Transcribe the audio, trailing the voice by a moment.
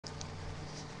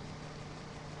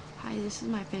Hi, this is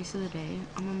my face of the day.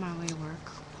 I'm on my way to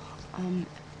work.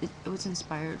 It was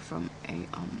inspired from a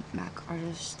Mac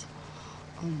artist,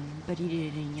 but he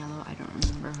did it in yellow. I don't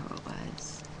remember who it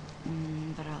was,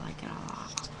 but I like it a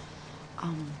lot.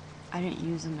 I didn't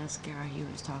use the mascara he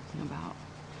was talking about,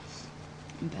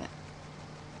 but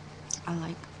I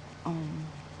like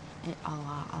it a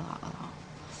lot.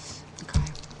 Okay,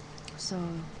 so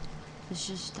it's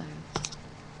just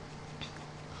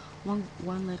one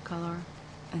lid color,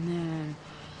 and then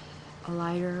a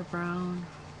lighter brown,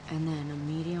 and then a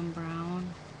medium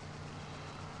brown,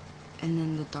 and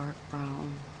then the dark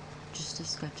brown, just to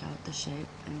sketch out the shape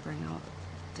and bring out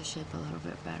the shape a little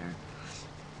bit better.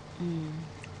 And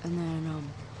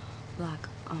then black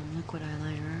liquid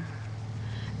eyeliner,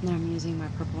 and then I'm using my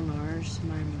purple NARS,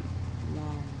 my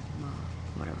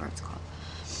whatever it's called,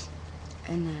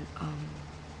 and then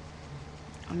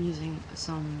I'm using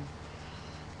some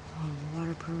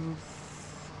waterproof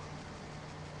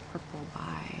purple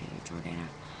by Jordana.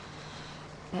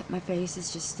 But my face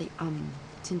is just the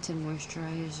tinted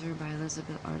moisturizer by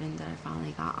Elizabeth Arden that I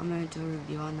finally got. I'm gonna do a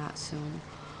review on that soon.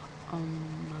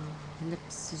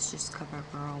 Lips is just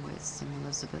CoverGirl with some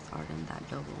Elizabeth Arden, that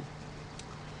double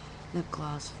lip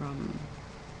gloss from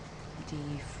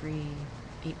the free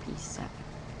 8-piece set,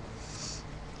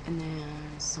 and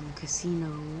then some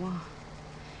Casino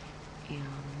and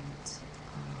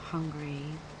Hungry,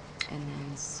 and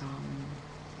then some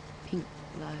pink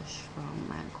blush from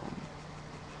Lancome,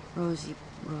 rose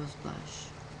blush.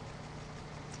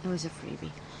 It was a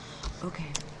freebie.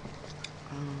 Okay.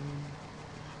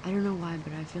 I don't know why,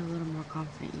 but I feel a little more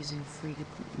confident using free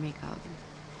makeup.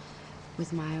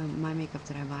 With my makeup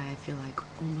that I buy, I feel like,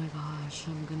 oh my gosh,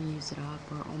 I'm gonna use it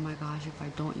up, or oh my gosh, if I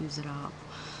don't use it up,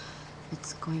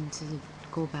 it's going to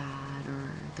go bad,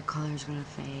 or the color's gonna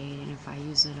fade, and if I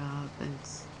use it up,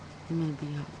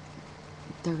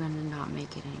 they're gonna not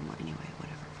make it anymore. Anyway,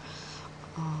 whatever.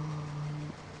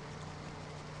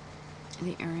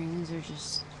 The earrings are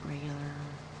just regular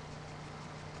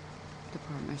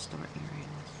department store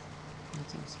earrings.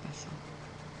 Nothing special.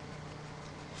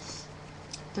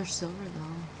 They're silver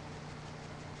though.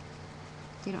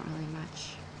 They don't really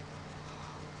match.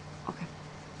 Okay.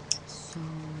 So,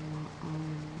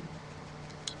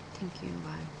 thank you,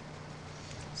 bye.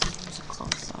 So here's a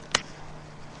close up.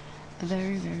 A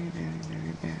very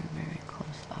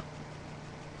close up.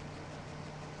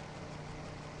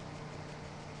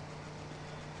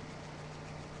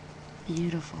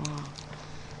 Beautiful.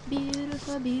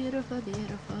 Beautiful.